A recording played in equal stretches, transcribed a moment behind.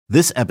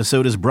This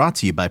episode is brought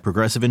to you by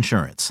Progressive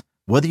Insurance.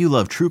 Whether you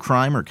love true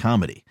crime or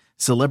comedy,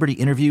 celebrity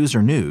interviews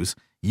or news,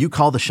 you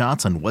call the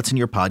shots on what's in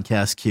your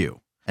podcast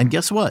queue. And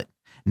guess what?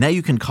 Now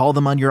you can call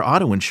them on your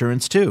auto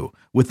insurance too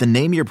with the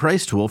Name Your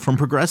Price tool from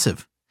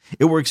Progressive.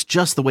 It works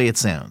just the way it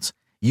sounds.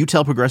 You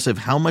tell Progressive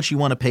how much you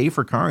want to pay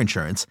for car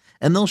insurance,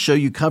 and they'll show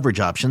you coverage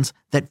options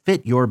that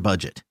fit your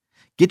budget.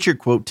 Get your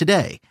quote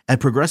today at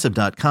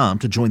Progressive.com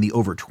to join the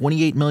over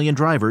 28 million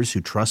drivers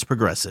who trust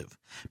Progressive.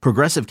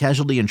 Progressive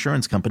Casualty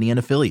Insurance Company and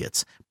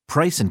Affiliates.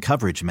 Price and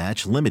coverage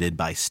match limited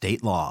by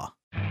state law.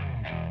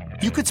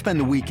 You could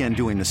spend the weekend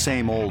doing the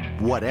same old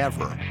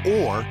whatever,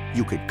 or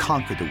you could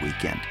conquer the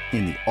weekend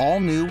in the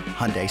all-new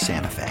Hyundai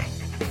Santa Fe.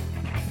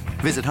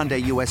 Visit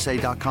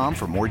HyundaiUSA.com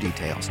for more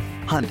details.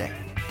 Hyundai,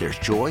 there's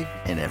joy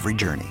in every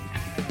journey.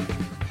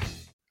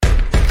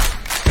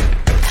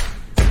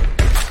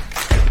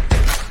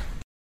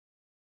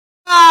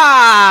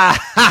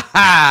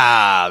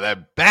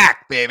 They're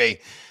back, baby.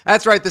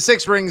 That's right, the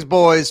Six Rings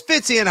boys,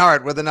 Fitzy and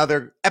Hart, with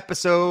another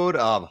episode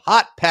of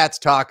Hot Pats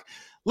Talk.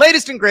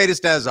 Latest and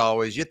greatest as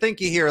always. You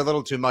think you hear a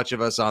little too much of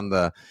us on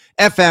the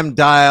FM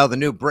dial, the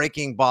new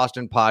Breaking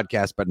Boston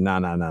podcast, but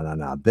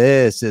no.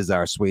 This is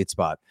our sweet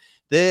spot.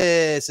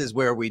 This is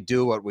where we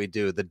do what we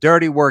do. The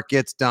dirty work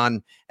gets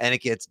done, and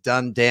it gets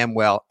done damn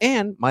well.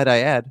 And, might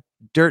I add,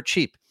 dirt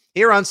cheap.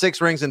 Here on Six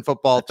Rings and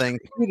Football Thing.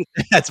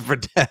 That's for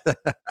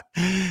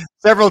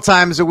several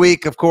times a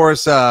week, of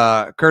course,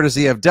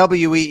 courtesy of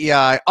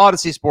WEEI,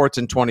 Odyssey Sports,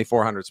 and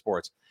 2400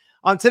 Sports.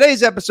 On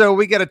today's episode,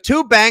 we get a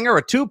two-banger,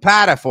 a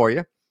two-patter for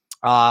you.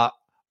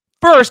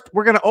 First,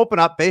 we're going to open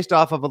up based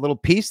off of a little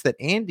piece that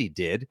Andy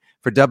did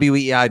for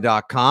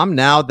WEEI.com.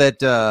 Now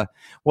that,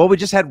 we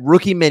just had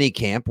rookie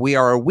minicamp. We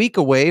are a week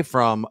away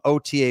from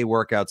OTA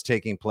workouts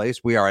taking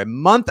place. We are a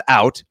month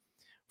out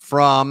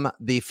from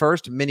the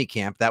first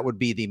minicamp. That would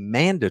be the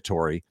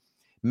mandatory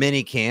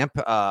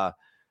minicamp.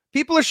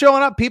 People are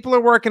showing up. People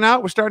are working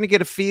out. We're starting to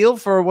get a feel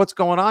for what's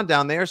going on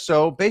down there.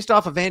 So based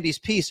off of Andy's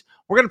piece,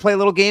 we're going to play a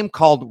little game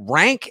called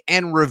Rank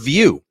and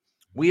Review.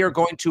 We are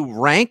going to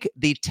rank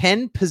the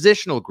 10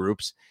 positional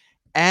groups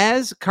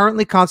as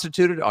currently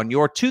constituted on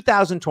your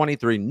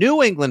 2023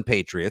 New England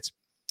Patriots.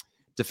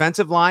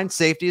 Defensive line,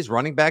 safeties,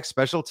 running back,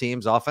 special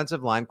teams,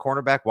 offensive line,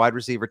 cornerback, wide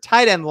receiver,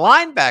 tight end,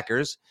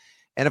 linebackers,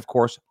 and of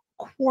course,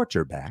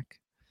 quarterback.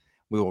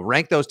 We will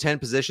rank those 10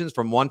 positions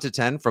from 1 to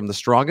 10, from the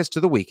strongest to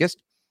the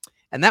weakest.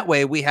 And that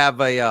way we have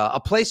a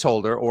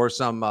placeholder or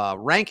some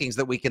rankings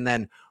that we can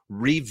then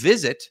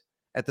revisit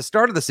at the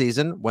start of the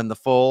season when the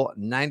full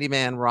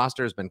 90-man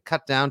roster has been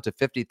cut down to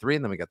 53.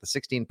 And then we got the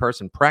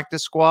 16-person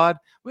practice squad.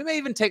 We may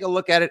even take a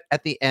look at it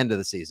at the end of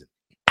the season.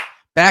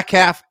 Back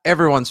half,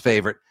 everyone's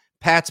favorite,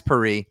 Pat's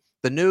Paris.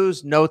 The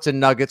news, notes, and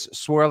nuggets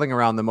swirling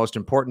around the most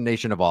important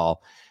nation of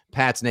all,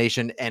 Pat's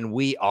Nation. And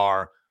we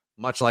are,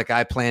 much like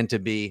I plan to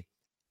be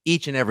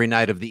each and every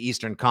night of the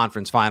Eastern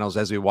Conference Finals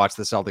as we watch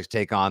the Celtics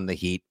take on the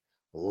Heat,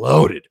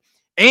 loaded.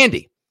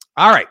 Andy,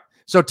 all right.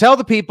 So tell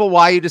the people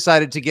why you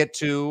decided to get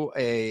to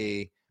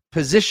a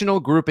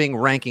positional grouping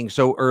ranking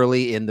so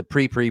early in the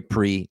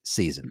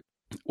pre-season.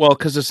 Well,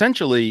 because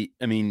essentially,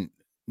 I mean,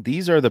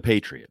 these are the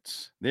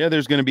Patriots. Yeah,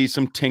 there's going to be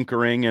some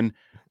tinkering, and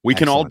we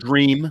can all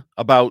dream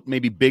about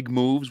maybe big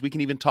moves. We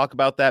can even talk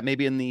about that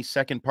maybe in the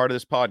second part of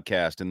this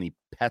podcast in the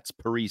Pets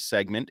Paris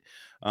segment.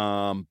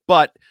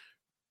 But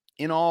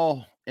in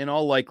all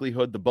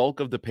likelihood, the bulk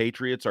of the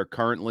Patriots are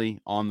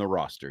currently on the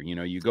roster. You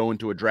know, you go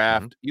into a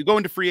draft, you go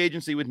into free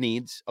agency with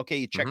needs. Okay,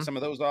 you check some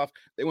of those off.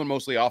 They went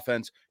mostly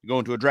offense. You go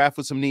into a draft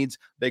with some needs.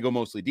 They go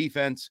mostly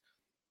defense.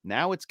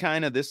 Now it's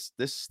kind of this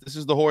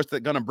is the horse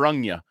that's gonna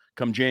brung you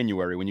come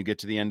January when you get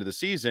to the end of the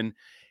season.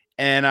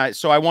 And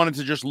I wanted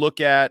to just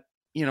look at,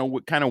 you know,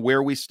 kind of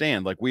where we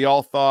stand. Like we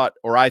all thought,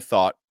 or I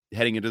thought,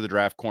 heading into the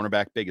draft,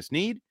 cornerback biggest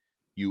need.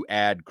 You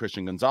add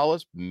Christian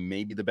Gonzalez,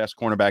 maybe the best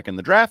cornerback in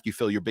the draft. You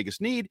fill your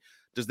biggest need.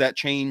 Does that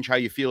change how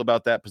you feel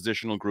about that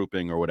positional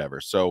grouping or whatever?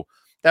 So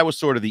that was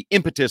sort of the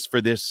impetus for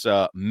this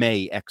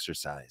May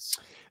exercise.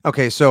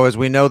 Okay, so as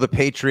we know, the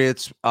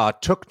Patriots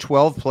took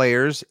 12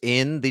 players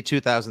in the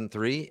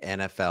 2023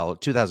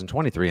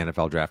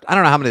 NFL draft. I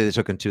don't know how many they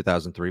took in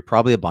 2003.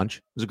 Probably a bunch.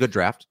 It was a good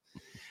draft.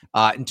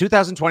 In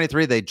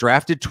 2023, they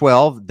drafted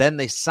 12. Then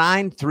they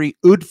signed 3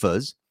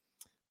 UDFAs,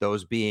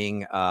 those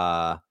being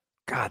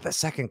the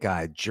second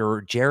guy,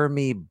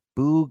 Jeremy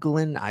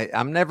Booglin.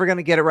 I'm never going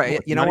to get it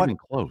right. You know what? Even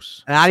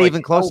close. Not it's even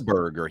like close.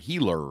 Heilberg or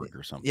Heilberg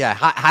or something. Yeah,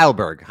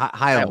 Heilberg.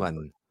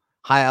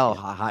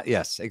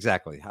 Yes,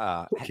 exactly.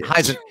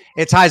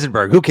 It's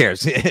Heisenberg. Who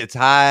cares?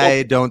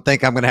 I don't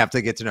think I'm going to have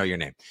to get to know your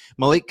name.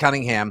 Malik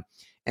Cunningham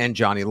and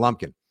Johnny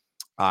Lumpkin.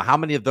 How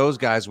many of those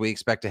guys we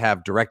expect to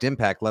have direct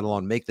impact, let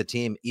alone make the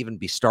team, even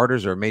be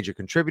starters or major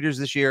contributors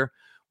this year?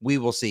 We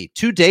will see.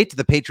 To date,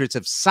 the Patriots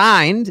have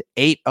signed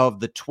 8 of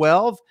the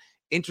 12.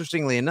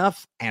 Interestingly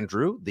enough,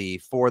 Andrew, the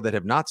 4 that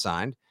have not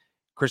signed,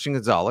 Christian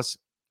Gonzalez,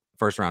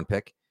 first-round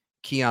pick,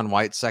 Keon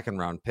White,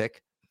 second-round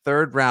pick,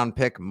 third-round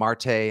pick,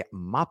 Marte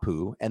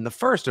Mapu, and the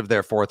first of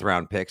their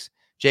fourth-round picks,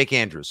 Jake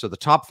Andrews. So the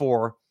top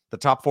four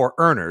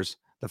earners,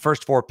 the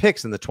first 4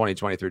 picks in the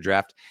 2023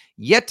 draft,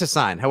 yet to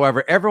sign.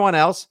 However, everyone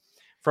else,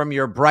 from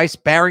your Bryce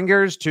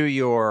Barringers to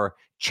your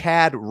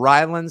Chad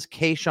Rylands,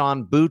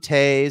 Keyshawn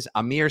Bouttes,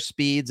 Amir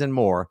Speeds, and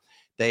more,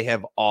 they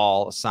have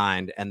all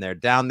signed, and they're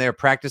down there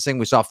practicing.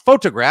 We saw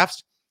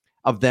photographs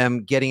of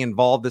them getting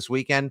involved this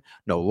weekend.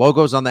 No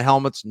logos on the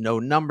helmets, no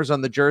numbers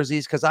on the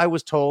jerseys, because I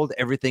was told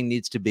everything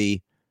needs to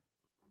be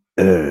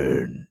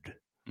earned.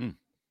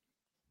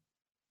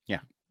 Yeah.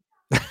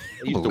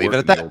 We'll leave it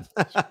at that.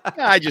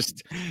 I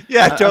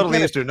totally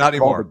used to. Not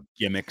anymore.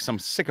 Gimmicks. I'm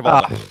sick of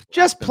all that.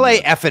 Just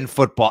play effing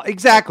football.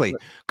 Exactly.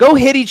 Go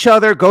hit each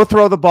other. Go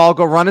throw the ball.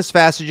 Go run as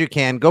fast as you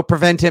can. Go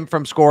prevent him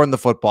from scoring the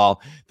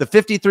football. The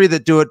 53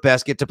 that do it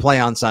best get to play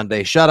on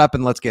Sunday. Shut up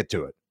and let's get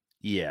to it.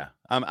 Yeah,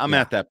 I'm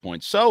at that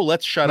point. So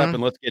let's shut up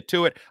and let's get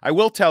to it. I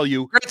will tell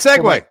you. Great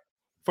segue.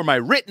 For my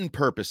written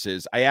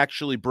purposes, I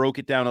actually broke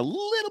it down a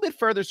little bit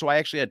further. So I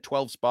actually had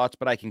 12 spots,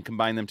 but I can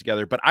combine them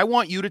together. But I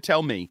want you to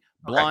tell me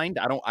blind.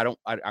 I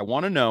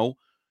want to know.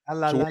 So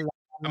I'm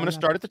going to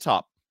start at the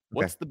top.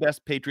 What's the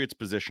best Patriots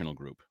positional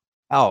group?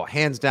 Oh,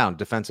 hands down,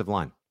 defensive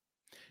line.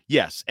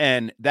 Yes.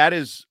 And that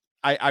is,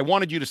 I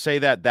wanted you to say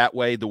that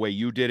way, the way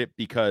you did it,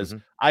 because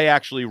I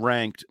actually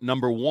ranked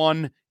number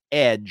 1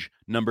 edge,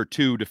 number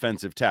 2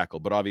 defensive tackle,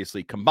 but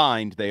obviously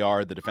combined, they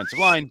are the defensive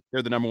line.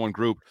 They're the number 1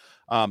 group.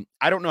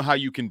 I don't know how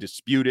you can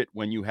dispute it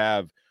when you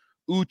have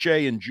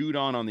Uche and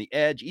Judon on the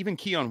edge, even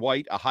Keon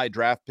White, a high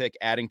draft pick,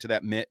 adding to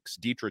that mix,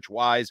 Dietrich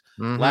Wise,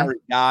 Larry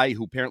Guy,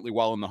 who apparently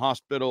while in the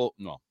hospital,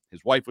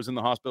 his wife was in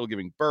the hospital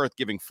giving birth,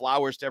 giving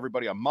flowers to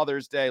everybody on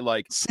Mother's Day.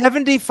 Like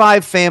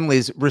 75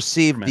 families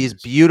received these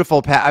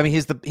beautiful. He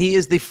is the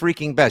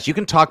freaking best. You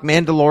can talk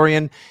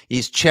Mandalorian.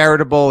 He's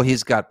charitable.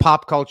 He's got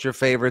pop culture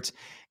favorites.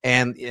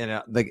 And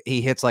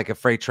he hits like a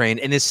freight train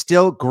and is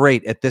still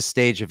great at this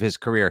stage of his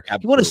career.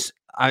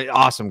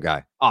 Awesome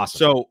guy. Awesome.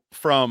 So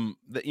from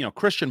the,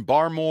 Christian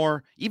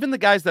Barmore, even the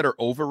guys that are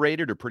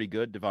overrated are pretty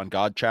good. Devon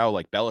Godchow,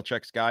 like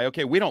Belichick's guy.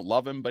 Okay, we don't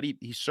love him, but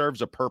he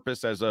serves a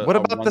purpose as a. What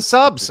about the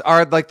subs?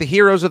 Are like the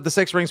heroes of the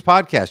Six Rings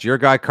podcast? Your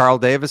guy Carl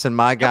Davis and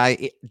my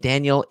guy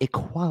Daniel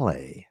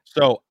Equale.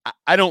 So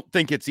I don't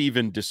think it's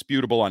even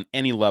disputable on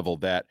any level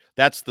that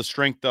that's the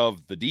strength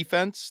of the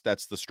defense.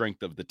 That's the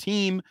strength of the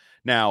team.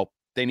 Now,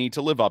 they need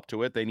to live up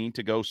to it. They need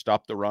to go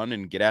stop the run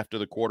and get after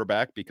the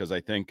quarterback, because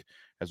I think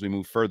as we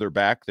move further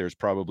back, there's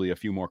probably a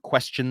few more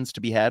questions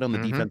to be had on the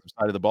defensive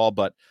side of the ball.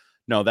 But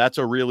no, that's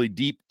a really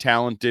deep,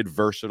 talented,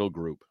 versatile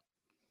group.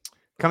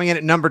 Coming in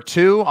at number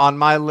 2 on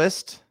my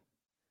list.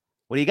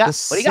 What do you got? The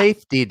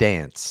safety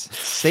dance.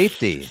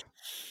 Safety.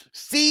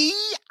 See,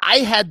 I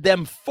had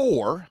them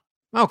 4.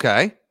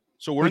 Okay.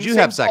 So where did you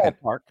have second?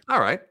 Ballpark. All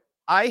right.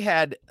 I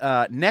had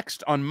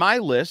next on my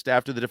list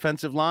after the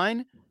defensive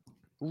line,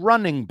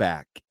 running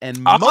back, and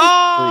mostly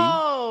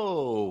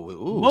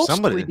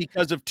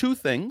because of 2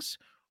 things.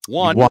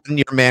 One,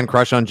 your man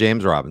crush on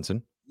James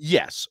Robinson.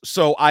 Yes.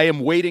 So I am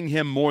weighting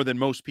him more than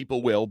most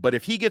people will. But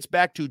if he gets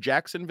back to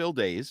Jacksonville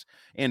days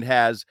and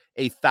has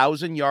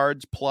 1,000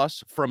 yards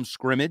plus from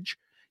scrimmage,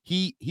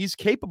 he's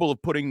capable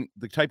of putting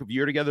the type of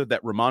year together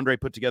that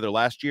Ramondre put together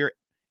last year.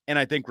 And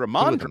I think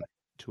Ramondre.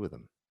 2 of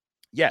them.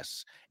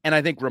 Yes. And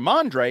I think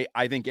Ramondre,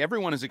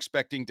 everyone is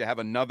expecting to have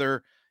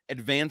another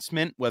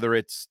advancement, whether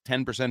it's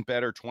 10%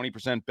 better,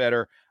 20%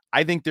 better.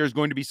 I think there's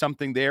going to be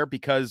something there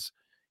because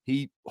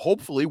he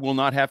hopefully will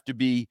not have to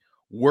be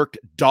worked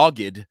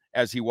dogged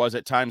as he was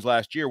at times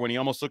last year when he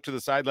almost looked to the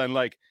sideline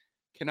like,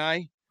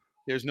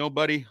 there's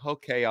nobody.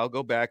 Okay, I'll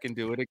go back and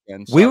do it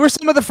again. So, we were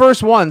some of the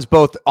first ones,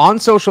 both on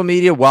social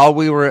media while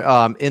we were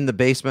in the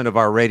basement of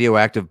our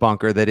radioactive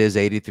bunker that is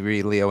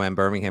 83 Leo M.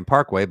 Birmingham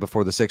Parkway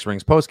before the Six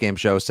Rings postgame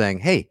show, saying,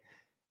 hey,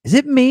 is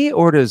it me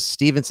or does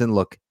Stevenson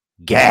look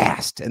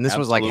gassed? And this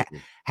was like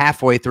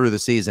halfway through the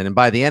season. And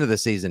by the end of the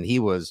season, he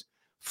was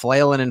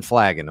flailing and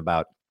flagging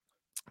about.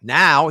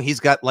 Now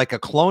he's got like a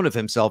clone of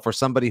himself or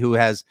somebody who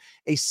has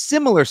a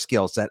similar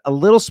skill set, a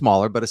little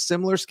smaller, but a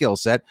similar skill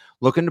set,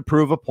 looking to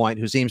prove a point,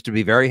 who seems to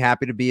be very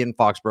happy to be in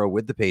Foxborough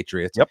with the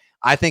Patriots. Yep.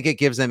 I think it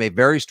gives them a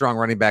very strong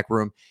running back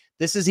room.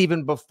 This is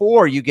even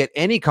before you get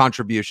any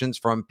contributions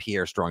from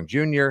Pierre Strong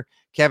Jr.,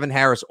 Kevin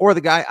Harris, or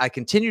the guy I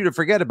continue to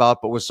forget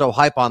about, but was so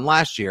hype on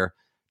last year,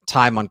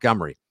 Ty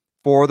Montgomery.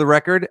 For the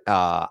record,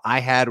 I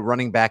had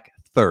running back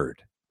 3rd.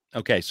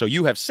 Okay, so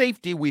you have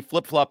safety. We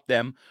flip-flopped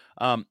them.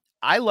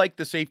 I like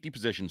the safety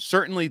position.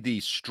 Certainly the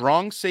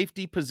strong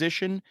safety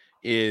position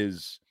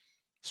is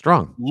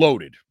strong,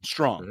 loaded,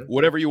 strong,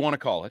 whatever you want to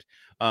call it.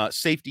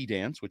 Safety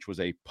dance, which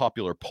was a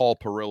popular Paul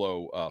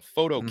Perillo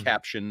photo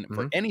caption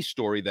for any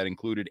story that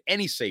included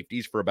any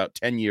safeties for about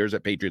 10 years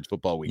at Patriots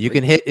Football Weekly. You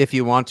can hit if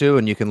you want to,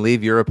 and you can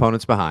leave your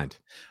opponents behind.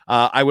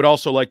 I would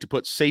also like to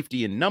put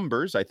safety in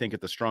numbers. I think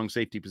at the strong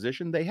safety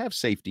position, they have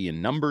safety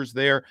in numbers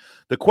there.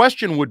 The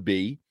question would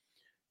be,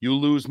 you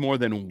lose more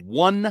than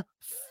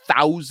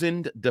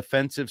 1,000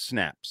 defensive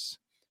snaps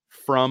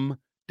from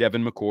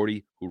Devin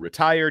McCourty, who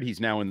retired. He's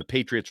now in the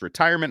Patriots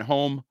retirement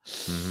home.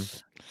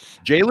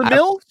 Jalen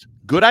Mills,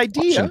 good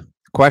idea.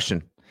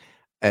 Question.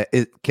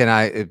 Can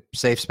I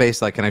safe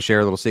space? Like, can I share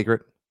a little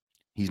secret?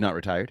 He's not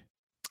retired.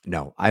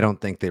 No, I don't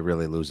think they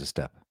really lose a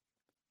step.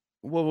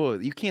 Whoa,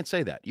 you can't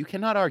say that. You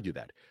cannot argue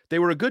that. They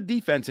were a good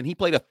defense, and he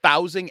played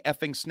 1,000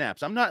 effing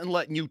snaps. I'm not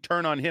letting you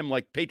turn on him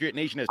like Patriot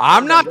Nation has.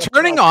 I'm not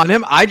turning on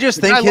him. I just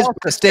think his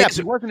mistakes.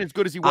 He wasn't as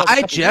good as he was.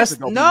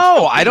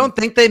 I don't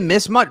think they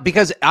miss much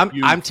because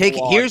I'm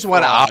taking. Here's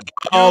what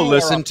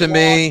listen to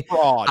me.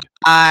 Fraud.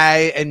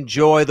 I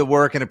enjoy the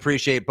work and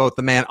appreciate both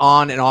the man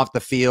on and off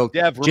the field.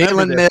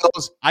 Jalen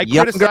Mills. I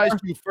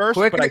criticized you first,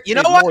 but you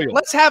know what? Loyal.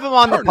 Let's have him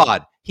on the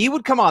pod. He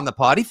would come on the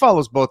pod. He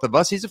follows both of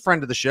us. He's a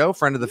friend of the show,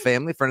 friend of the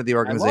family, friend of the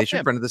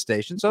organization, friend of the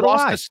station. So he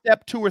lost a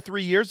step 2 or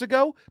 3 years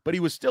ago, but he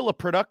was still a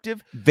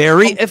productive,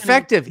 very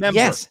effective member.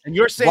 Yes. And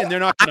you're saying they're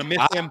not going to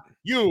miss him?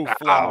 You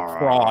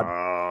fraud.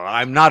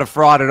 I'm not a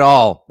fraud at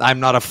all. I'm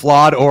not a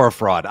flawed or a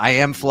fraud. I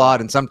am flawed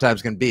and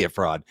sometimes can be a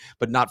fraud,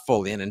 but not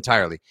fully and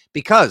entirely.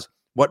 Because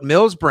what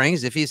Mills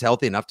brings, if he's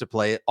healthy enough to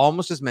play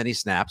almost as many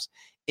snaps,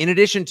 in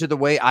addition to the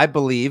way I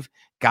believe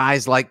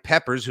guys like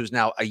Peppers, who's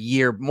now a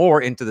year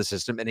more into the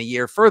system and a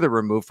year further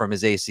removed from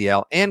his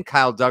ACL, and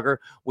Kyle Duggar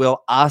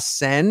will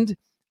ascend,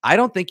 I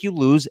don't think you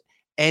lose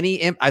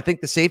any. I think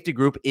the safety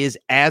group is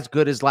as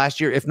good as last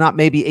year, if not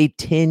maybe a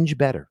tinge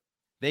better.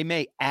 They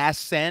may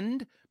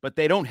ascend, but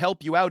they don't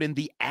help you out in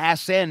the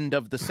ass end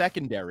of the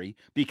secondary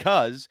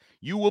because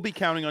you will be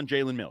counting on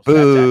Jalen Mills.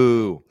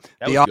 Boo!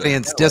 The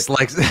audience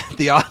dislikes.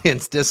 The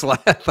audience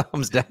dislikes.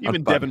 Thumbs down.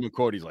 Even Devin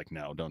McCourty's like,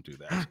 no, don't do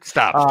that.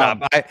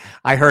 Stop.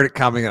 I heard it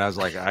coming, and I was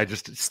like, I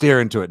just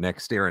steer into it, Nick.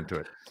 Steer into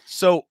it.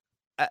 So,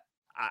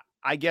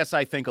 I guess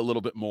I think a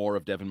little bit more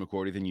of Devin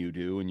McCourty than you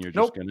do, and you're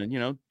just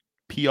gonna,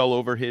 pee all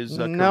over his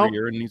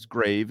career and his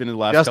grave in the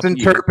last Justin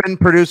couple Turpin,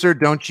 producer,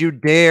 don't you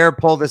dare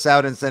pull this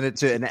out and send it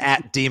to an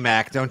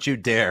 @DMAC. Don't you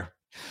dare.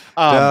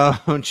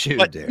 Don't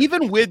you dare.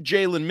 Even with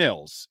Jalen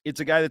Mills, it's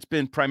a guy that's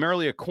been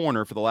primarily a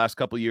corner for the last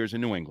couple of years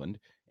in New England.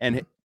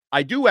 And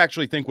I do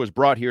actually think was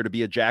brought here to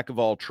be a jack of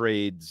all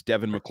trades,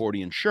 Devin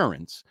McCourty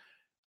insurance.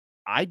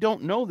 I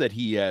don't know that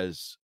he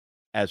is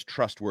as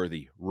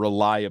trustworthy,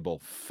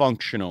 reliable,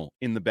 functional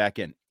in the back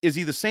end. Is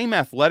he the same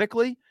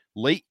athletically?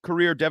 Late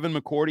career Devin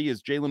McCourty,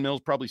 is Jalen Mills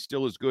probably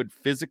still as good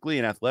physically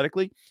and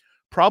athletically?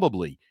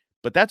 Probably,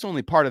 but that's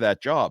only part of that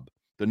job.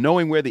 The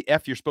knowing where the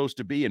F you're supposed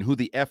to be and who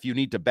the F you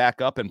need to back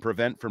up and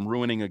prevent from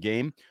ruining a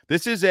game.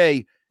 This is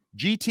a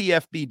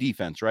GTFB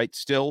defense, right?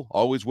 Still,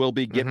 always will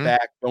be. Get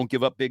back, don't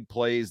give up big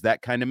plays,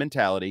 that kind of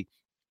mentality.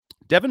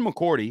 Devin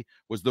McCourty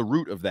was the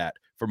root of that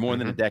for more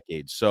than a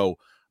decade. So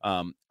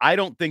I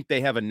don't think they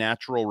have a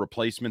natural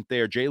replacement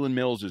there. Jalen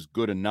Mills is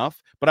good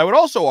enough, but I would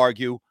also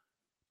argue,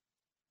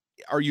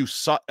 are you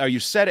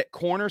set at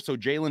corner so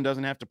Jalen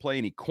doesn't have to play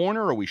any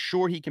corner? Are we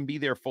sure he can be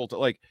there full time?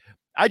 Like,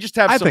 I just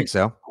have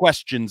some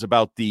questions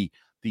about the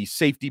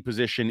safety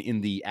position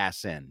in the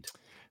ass end.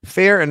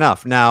 Fair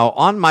enough. Now,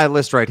 on my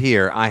list right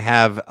here, I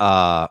have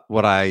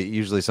what I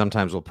usually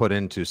sometimes will put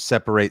in to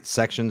separate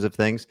sections of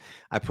things.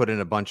 I put in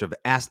a bunch of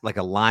like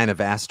a line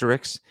of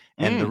asterisks.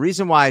 And the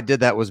reason why I did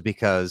that was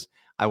because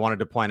I wanted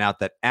to point out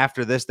that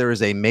after this, there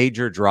is a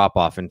major drop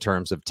off in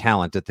terms of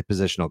talent at the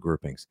positional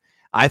groupings.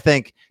 I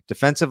think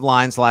defensive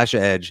line /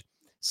 edge,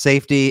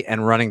 safety,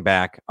 and running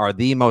back are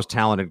the most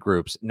talented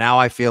groups. Now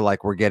I feel like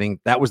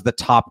that was the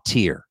top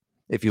tier,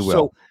 if you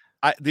will.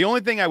 So the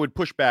only thing I would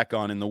push back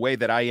on in the way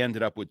that I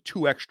ended up with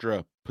 2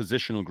 extra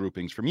positional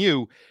groupings from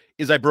you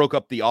is I broke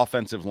up the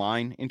offensive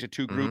line into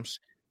 2 groups,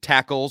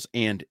 tackles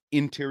and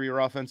interior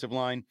offensive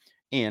line.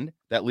 And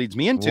that leads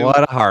me into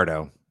what a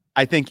hardo.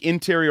 I think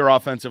interior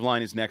offensive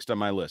line is next on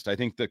my list. I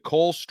think the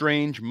Cole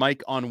Strange,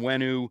 Mike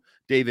Onwenu,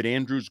 David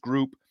Andrews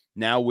group,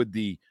 now with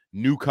the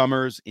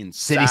newcomers in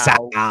City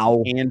Sal,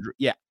 Andrew.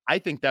 Yeah, I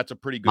think that's a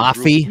pretty good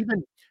Mafi. group.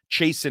 Even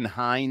Chasen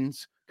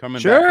Hines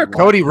coming back.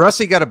 Cody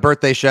Russi got a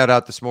birthday shout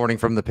out this morning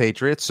from the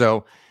Patriots.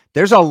 So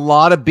there's a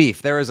lot of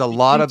beef. There is a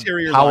lot of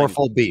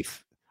powerful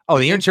beef. Oh,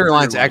 the interior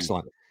line's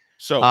excellent.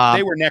 So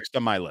they were next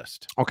on my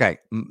list. Okay.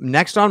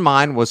 Next on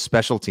mine was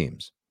special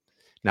teams.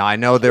 Now I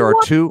know there are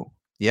 2.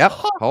 Yep.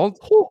 Hold.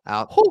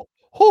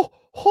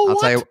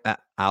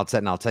 I'll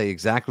tell you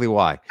exactly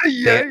why.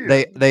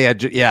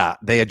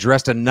 They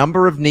addressed a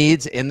number of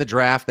needs in the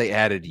draft. They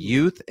added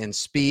youth and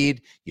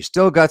speed. You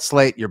still got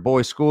Slate. Your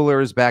boy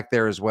Schooler is back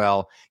there as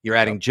well. You're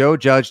adding Joe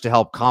Judge to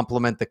help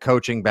complement the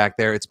coaching back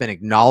there. It's been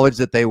acknowledged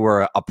that they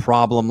were a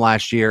problem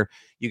last year.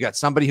 You got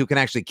somebody who can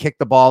actually kick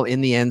the ball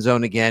in the end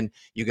zone again.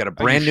 You got a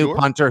brand new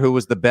punter who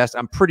was the best.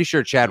 I'm pretty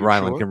sure Chad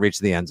Ryland can reach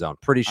the end zone.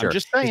 Pretty sure.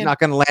 He's not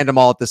going to land them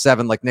all at the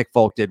 7 like Nick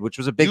Folk did, which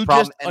was a big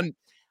problem.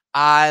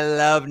 I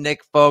love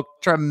Nick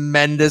Folk.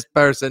 Tremendous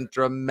person.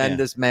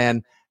 Tremendous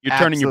man. You're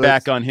turning your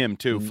back on him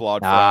too,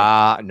 flawed.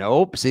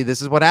 Nope. See,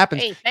 this is what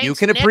happens. Hey, you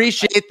can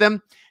appreciate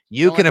them.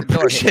 You can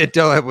appreciate.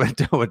 Don't let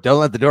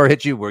the door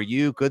hit you where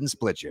you couldn't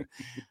split you.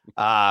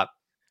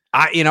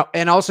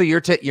 And also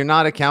you're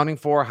not accounting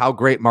for how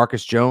great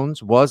Marcus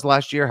Jones was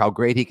last year, how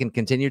great he can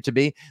continue to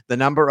be. The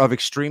number of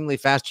extremely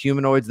fast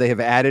humanoids they have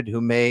added who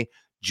may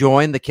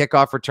join the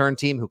kickoff return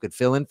team, who could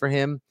fill in for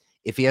him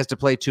if he has to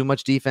play too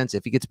much defense,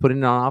 if he gets put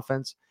in on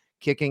offense,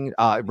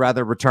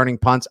 returning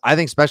punts. I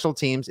think special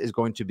teams is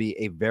going to be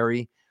a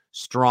very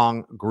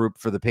strong group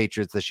for the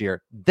Patriots this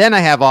year. Then I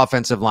have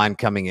offensive line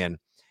coming in,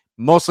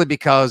 mostly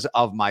because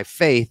of my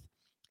faith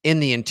in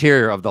the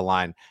interior of the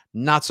line,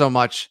 not so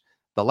much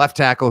the left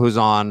tackle who's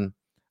on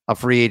a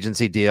free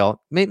agency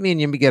deal. Me and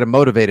you get a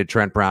motivated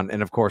Trent Brown,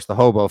 and of course the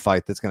hobo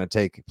fight that's going to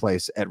take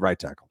place at right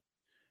tackle.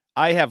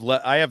 I have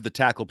the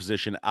tackle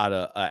position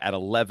at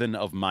 11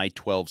 of my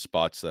 12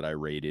 spots that I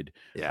rated.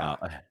 Yeah,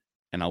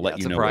 and I'll let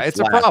you know. It's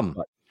a problem.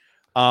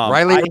 But,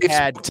 Riley Reef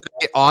spoke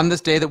today, on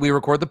this day that we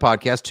record the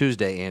podcast,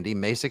 Tuesday, Andy,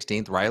 May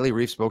 16th. Riley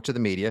Reef spoke to the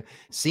media.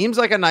 Seems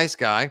like a nice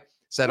guy.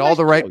 Said all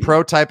the right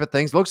pro type of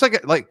things. Looks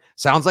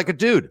sounds like a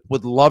dude.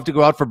 Would love to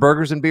go out for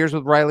burgers and beers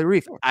with Riley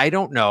Reef. I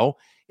don't know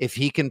if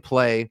he can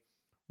play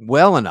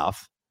well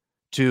enough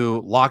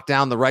to lock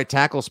down the right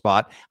tackle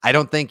spot. I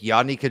don't think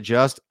Yodny could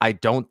just. I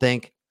don't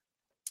think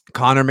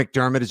Connor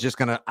McDermott is just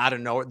going to, I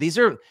don't know. These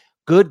are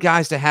good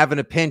guys to have in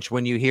a pinch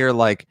when you hear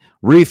like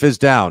Reef is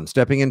down,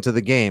 stepping into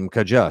the game,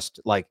 could just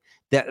like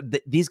that.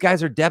 These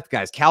guys are depth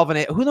guys.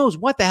 Who knows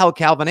what the hell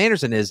Calvin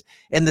Anderson is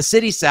in the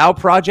City Sal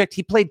project.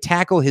 He played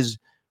tackle his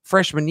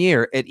freshman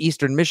year at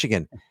Eastern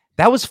Michigan.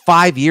 That was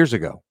 5 years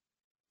ago.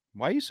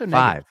 Why are you so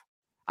negative? 5?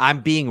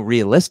 I'm being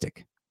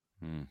realistic.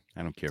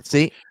 I don't care.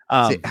 See?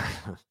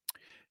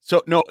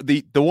 So no,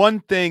 the one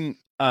thing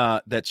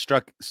that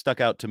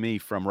stuck out to me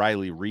from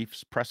Riley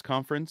Reef's press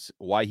conference,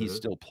 why he's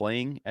still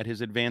playing at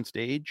his advanced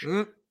age,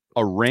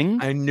 a ring.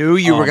 I knew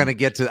you were going to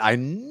get to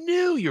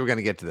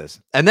this.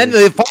 And then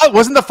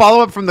wasn't the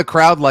follow-up from the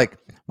crowd like,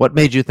 what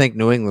made you think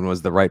New England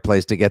was the right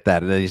place to get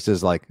that? And then he's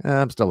just like,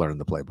 I'm still learning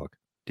the playbook.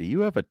 Do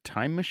you have a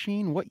time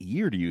machine? What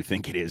year do you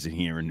think it is in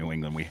here in New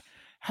England? We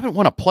haven't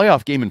won a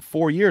playoff game in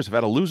 4 years. I've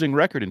had a losing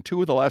record in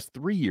 2 of the last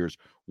 3 years.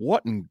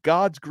 What in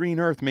God's green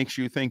earth makes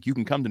you think you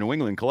can come to New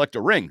England and collect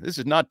a ring? This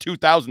is not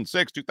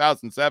 2006,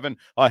 2007.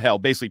 Hell,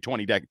 basically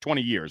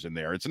 20 years in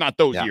there. It's not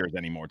those years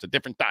anymore. It's a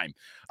different time.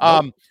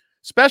 Nope.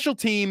 Special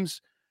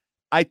teams,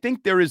 I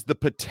think there is the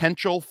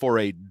potential for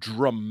a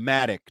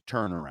dramatic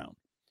turnaround.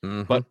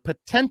 But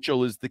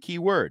potential is the key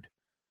word.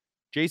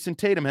 Jason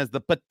Tatum has the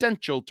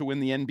potential to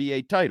win the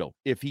NBA title.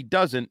 If he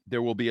doesn't,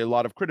 there will be a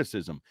lot of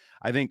criticism.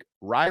 I think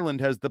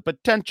Ryland has the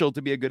potential to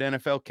be a good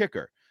NFL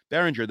kicker.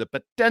 Behringer, the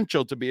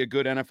potential to be a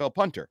good NFL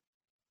punter.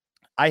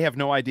 I have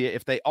no idea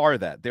if they are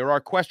that. There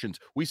are questions.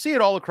 We see it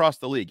all across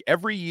the league.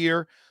 Every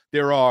year,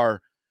 there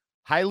are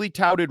highly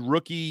touted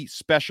rookie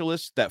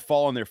specialists that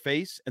fall on their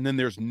face, and then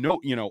there's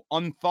no,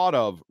 unthought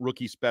of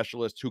rookie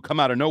specialists who come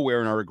out of nowhere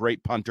and are a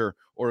great punter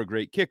or a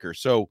great kicker.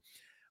 So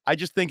I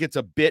just think it's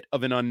a bit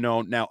of an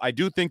unknown. Now, I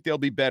do think they'll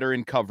be better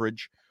in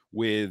coverage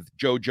with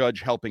Joe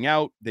Judge helping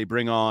out. They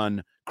bring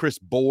on Chris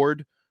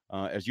Board,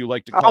 as you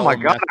like to call him. Oh, my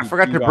God. I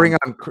forgot to bring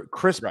on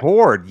Chris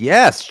Board.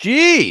 Yes.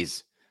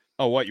 Jeez.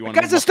 Oh, what? You want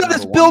to just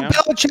this Bill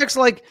Belichick's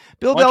like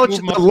Bill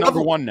Belichick's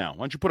number one now. Why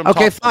don't you put him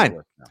Okay, fine.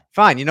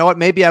 Fine. You know what?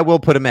 Maybe I will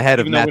put him ahead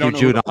of Matthew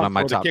Judon on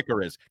my top. The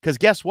kicker is because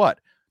guess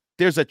what?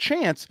 There's a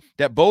chance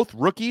that both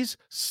rookies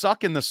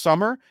suck in the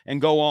summer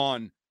and go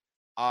on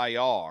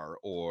IR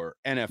or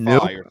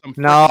NFI or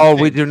something. No,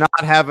 we do not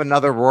have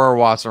another Roar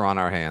Wasser on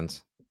our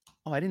hands.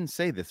 Oh, I didn't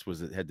say this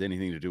had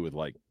anything to do with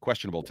like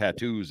questionable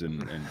tattoos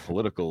and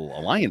political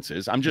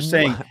alliances. I'm just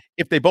saying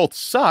if they both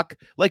suck,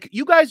 like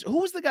you guys, who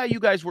was the guy you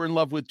guys were in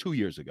love with 2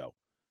 years ago?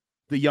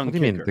 The young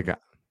kicker. You mean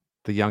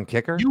the young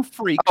kicker? You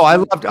freak. I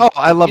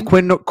love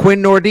Quinn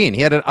Nordine.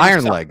 He had an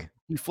iron leg.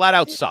 He flat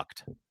out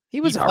sucked.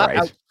 He was all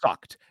right.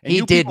 Sucked. And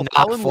he did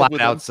not flat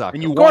out suck.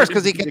 And you of course,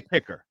 because he could be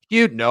the kicker.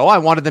 I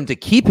wanted them to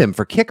keep him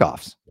for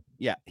kickoffs.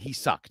 Yeah, he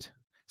sucked.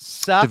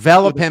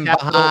 Develop him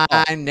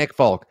behind Nick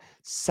Folk.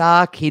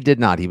 Suck. He did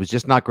not. He was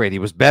just not great. He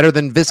was better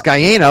than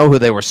Vizcaino, who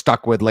they were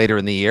stuck with later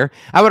in the year.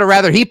 I would have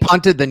rather he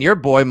punted than your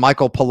boy,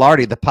 Michael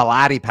Pilardi, the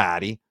Pilati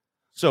Patty.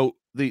 So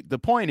the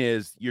point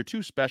is your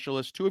 2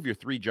 specialists, 2 of your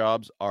 3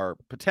 jobs are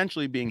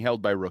potentially being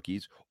held by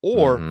rookies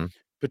or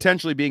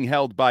potentially being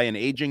held by an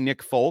aging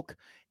Nick Folk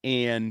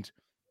and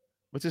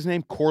what's his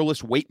name?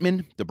 Corliss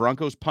Waitman, the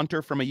Broncos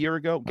punter from a year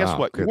ago. Guess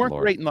what? You weren't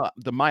great in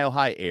the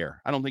mile-high air.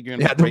 I don't think you're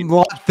going to be a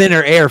lot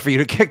thinner air for you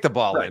to kick the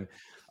ball in.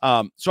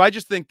 So I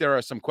just think there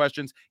are some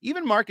questions.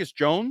 Even Marcus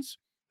Jones,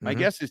 I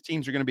guess his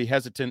teams are going to be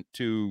hesitant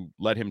to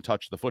let him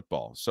touch the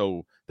football.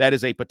 So that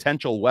is a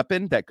potential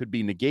weapon that could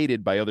be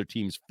negated by other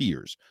teams'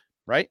 fears,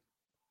 right?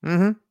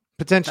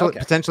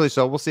 Potentially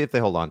so. We'll see if they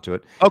hold on to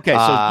it. Okay,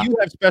 so you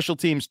have special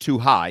teams too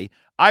high.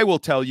 I will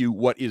tell you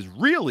what is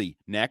really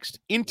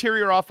next.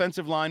 Interior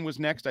offensive line was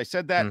next. I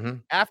said that.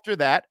 After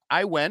that,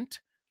 I went,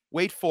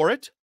 wait for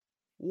it,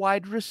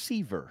 wide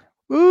receiver.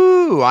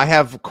 Ooh, I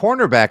have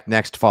cornerback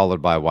next,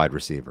 followed by wide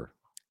receiver.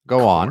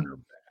 Go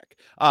on.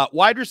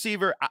 Wide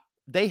receiver,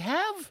 they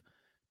have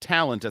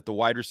talent at the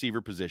wide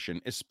receiver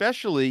position,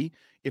 especially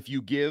if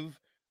you give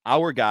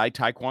our guy,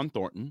 Tyquan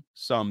Thornton,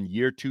 some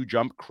year 2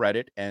 jump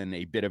credit and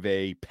a bit of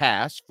a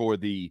pass for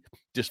the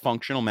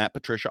dysfunctional Matt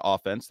Patricia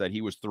offense that he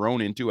was thrown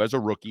into as a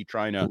rookie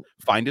trying to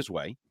find his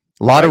way.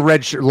 A lot of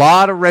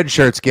red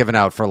shirts given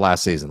out for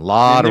last season. A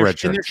lot of red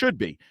shirts. And there should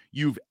be.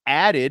 You've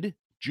added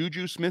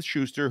Juju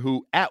Smith-Schuster,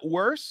 who at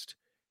worst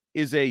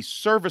is a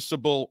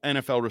serviceable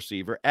NFL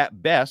receiver.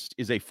 At best,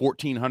 is a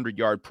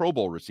 1,400-yard Pro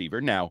Bowl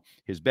receiver. Now,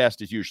 his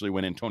best is usually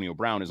when Antonio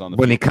Brown is on the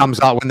when field. he comes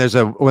out,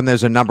 when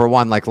there's a number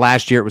one. Like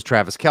last year, it was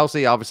Travis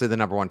Kelce, obviously the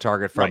number one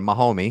target from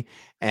Mahomie,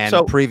 and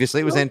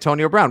previously it was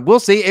Antonio Brown. We'll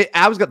see.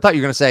 Thought you were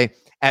going to say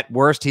at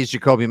worst he's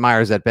Jacoby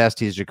Myers, at best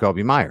he's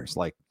Jacoby Myers.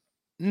 Like,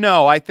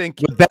 no, I think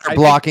with better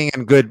blocking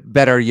and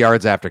better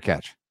yards after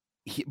catch.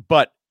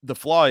 But the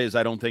flaw is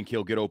I don't think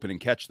he'll get open and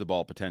catch the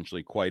ball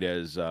potentially quite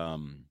as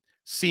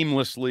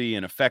seamlessly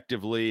and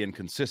effectively and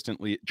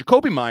consistently.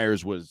 Jacoby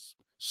Myers was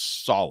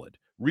solid,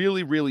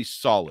 really, really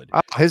solid.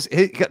 His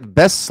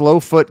best slow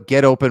foot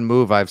get open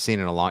move I've seen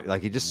in a long.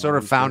 Like he just sort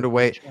of found a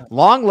way.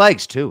 Long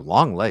legs too.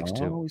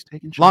 Always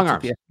taking shots. Long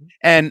arms.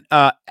 And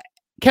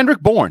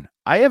Kendrick Bourne,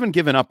 I haven't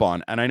given up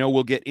on, and I know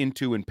we'll get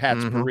into in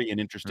Pat's Puri, an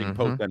interesting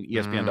post on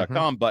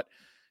ESPN.com. But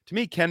to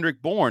me,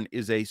 Kendrick Bourne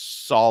is a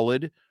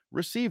solid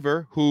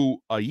receiver who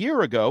a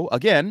year ago,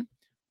 again,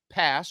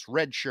 pass,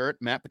 red shirt,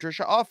 Matt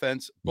Patricia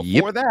offense.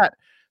 Before that,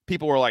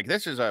 people were like,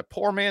 this is a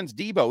poor man's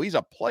Debo. He's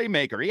a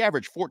playmaker. He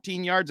averaged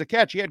 14 yards a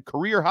catch. He had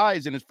career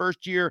highs in his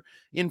first year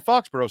in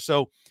Foxborough.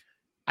 So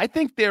I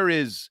think there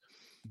is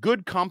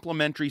good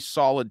complementary,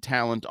 solid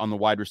talent on the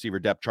wide receiver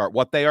depth chart.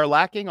 What they are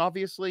lacking,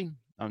 obviously,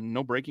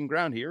 no breaking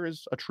ground here,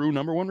 is a true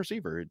number one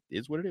receiver. It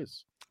is what it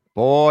is.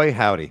 Boy,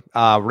 howdy.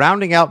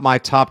 Rounding out my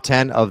top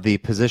 10 of the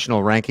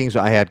positional rankings,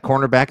 I had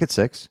cornerback at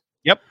 6.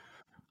 Yep.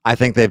 I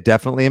think they've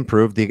definitely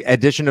improved. The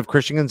addition of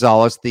Christian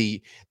Gonzalez,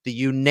 the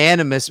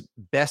unanimous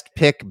best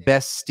pick,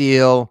 best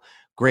steal,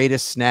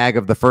 greatest snag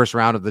of the first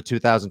round of the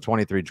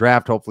 2023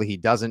 draft. Hopefully he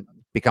doesn't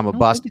become a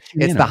bust.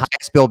 It's the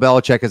highest Bill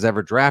Belichick has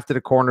ever drafted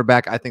a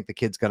cornerback. I think the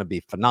kid's going to be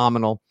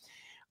phenomenal.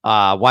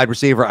 Wide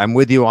receiver, I'm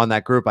with you on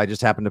that group. I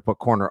just happened to put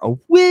corner a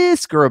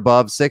whisker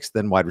above 6th,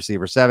 then wide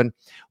receiver 7.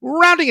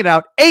 Rounding it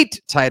out,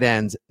 8 tight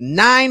ends,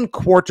 9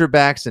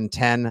 quarterbacks, and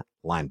 10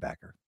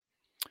 linebacker.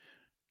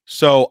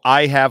 So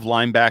I have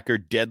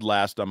linebacker dead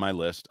last on my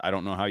list. I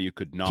don't know how you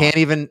could not. Can't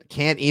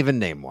even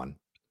name one.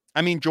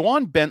 I mean,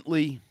 Juwan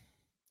Bentley.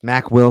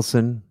 Mac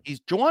Wilson.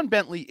 Juwan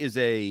Bentley is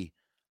a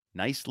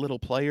nice little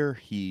player.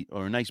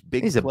 Or a nice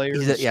big player.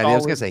 I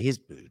was going to say he's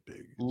big.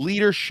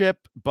 Leadership,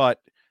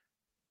 but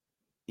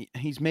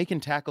he's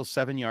making tackles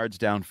 7 yards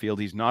downfield.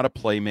 He's not a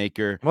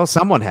playmaker. Well,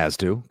 someone has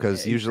to,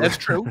 because usually that's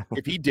true.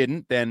 If he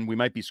didn't, then we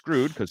might be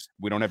screwed because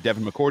we don't have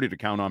Devin McCourty to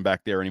count on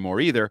back there anymore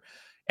either.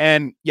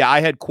 And yeah,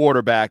 I had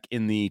quarterback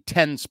in the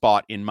 10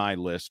 spot in my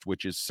list,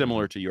 which is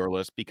similar to your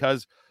list,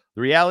 because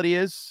the reality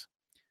is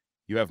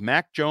you have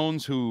Mac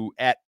Jones, who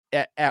at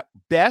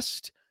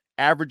best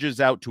averages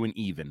out to an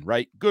even,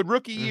 right? Good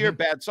rookie year,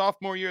 bad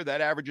sophomore year,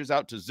 that averages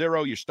out to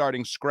 0. You're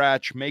starting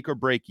scratch, make or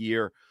break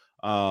year.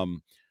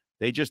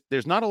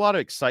 There's not a lot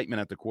of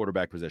excitement at the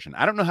quarterback position.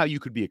 I don't know how you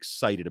could be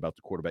excited about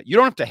the quarterback. You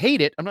don't have to hate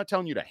it. I'm not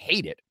telling you to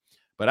hate it,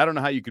 but I don't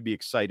know how you could be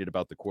excited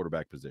about the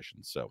quarterback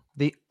position. So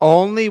the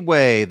only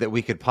way that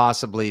we could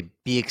possibly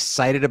be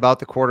excited about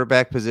the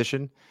quarterback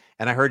position,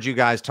 and I heard you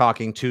guys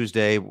talking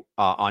Tuesday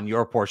on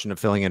your portion of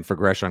filling in for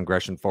Gresham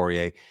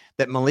Fourier,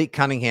 that Malik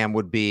Cunningham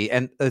would be,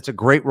 and it's a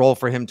great role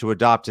for him to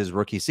adopt his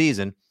rookie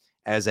season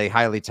as a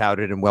highly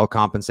touted and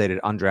well-compensated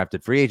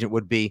undrafted free agent,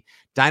 would be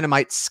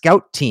dynamite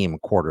scout team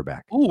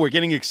quarterback. Ooh, we're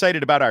getting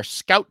excited about our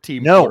scout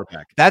team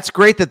quarterback. That's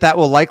great that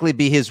will likely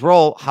be his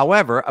role.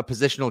 However, a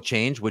positional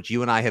change, which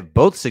you and I have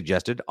both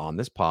suggested on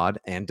this pod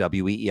and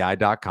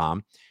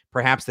weei.com,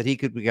 perhaps that he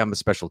could become a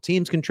special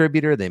teams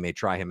contributor. They may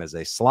try him as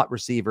a slot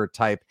receiver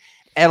type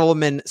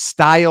Edelman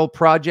style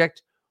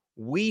project.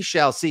 We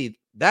shall see.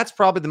 That's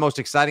probably the most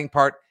exciting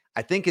part.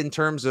 I think in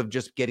terms of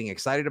just getting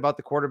excited about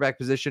the quarterback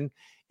position,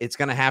 it's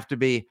going to have to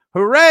be,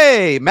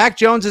 hooray, Mac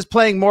Jones is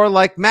playing more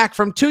like Mac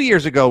from 2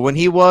 years ago when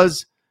he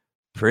was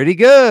pretty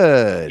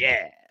good.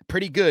 Yeah,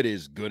 pretty good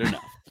is good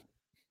enough.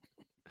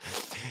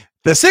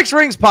 The Six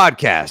Rings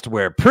podcast,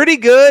 where pretty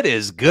good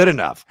is good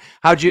enough.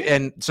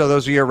 And so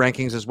those are your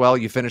rankings as well.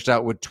 You finished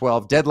out with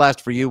 12. Dead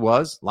last for you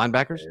was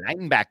linebackers?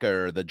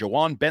 Linebacker, the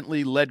Juwan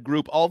Bentley-led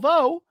group.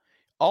 Although,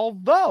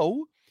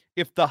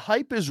 if the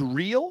hype is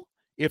real,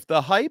 if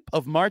the hype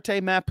of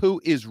Marte Mapu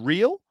is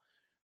real,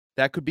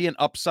 that could be an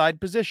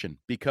upside position,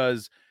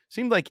 because it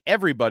seemed like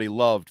everybody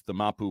loved the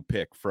Mapu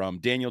pick, from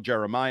Daniel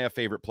Jeremiah,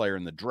 favorite player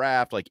in the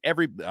draft. Like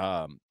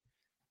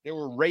there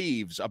were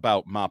raves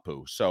about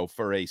Mapu. So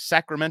for a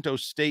Sacramento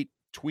State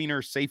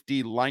tweener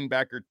safety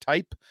linebacker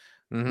type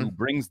who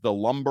brings the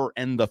lumber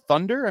and the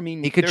thunder, I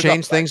mean, he could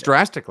change things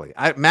drastically.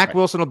 Mac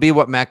Wilson will be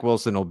what Mac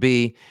Wilson will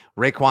be.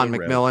 Raekwon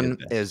McMillan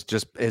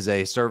is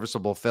a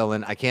serviceable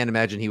fill-in. I can't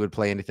imagine he would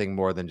play anything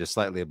more than just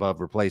slightly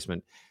above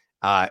replacement.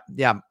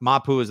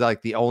 Mapu is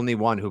like the only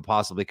one who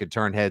possibly could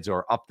turn heads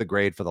or up the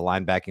grade for the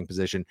linebacking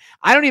position.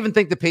 I don't even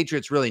think the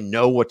Patriots really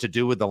know what to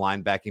do with the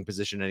linebacking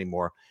position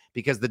anymore,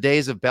 because the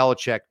days of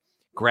Belichick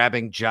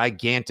grabbing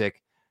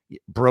gigantic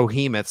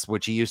brohemoths,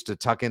 which he used to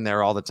tuck in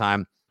there all the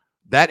time,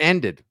 that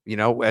ended,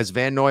 as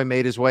Van Noy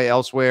made his way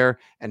elsewhere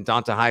and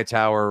Donta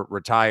Hightower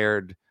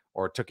retired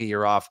or took a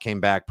year off, came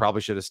back,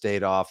 probably should have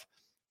stayed off.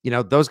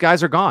 Those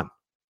guys are gone.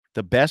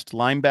 The best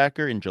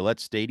linebacker in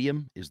Gillette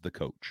Stadium is the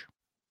coach.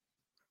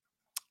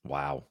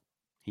 Wow.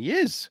 He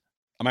is.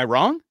 Am I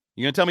wrong?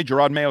 You going to tell me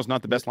Gerard Mayo's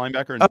not the best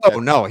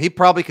linebacker? No. He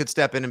probably could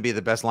step in and be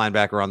the best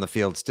linebacker on the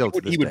field still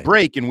to this He day. would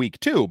break in week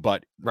 2,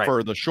 but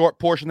for the short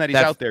portion that he's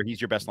out there, he's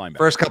your best linebacker.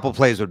 First couple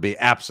plays would be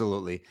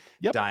absolutely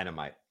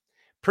dynamite.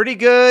 Pretty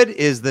good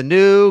is the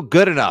new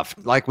good enough,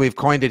 like we've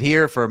coined it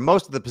here for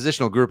most of the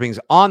positional groupings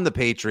on the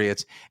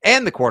Patriots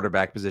and the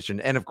quarterback position,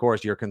 and of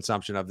course, your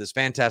consumption of this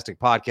fantastic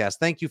podcast.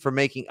 Thank you for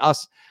making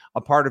us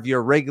a part of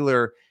your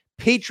regular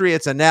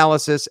Patriots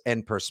analysis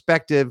and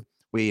perspective.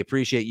 We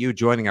appreciate you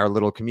joining our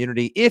little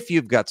community. If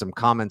you've got some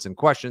comments and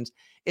questions,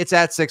 it's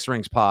at 6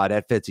 Rings Pod,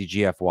 at Fitzy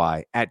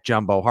GFY, at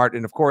Jumbo Hart,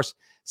 and of course,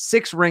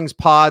 6 Rings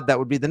Pod, that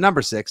would be the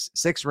number 6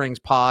 Rings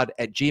Pod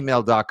at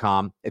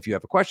gmail.com if you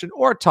have a question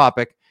or a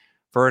topic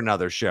for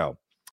another show.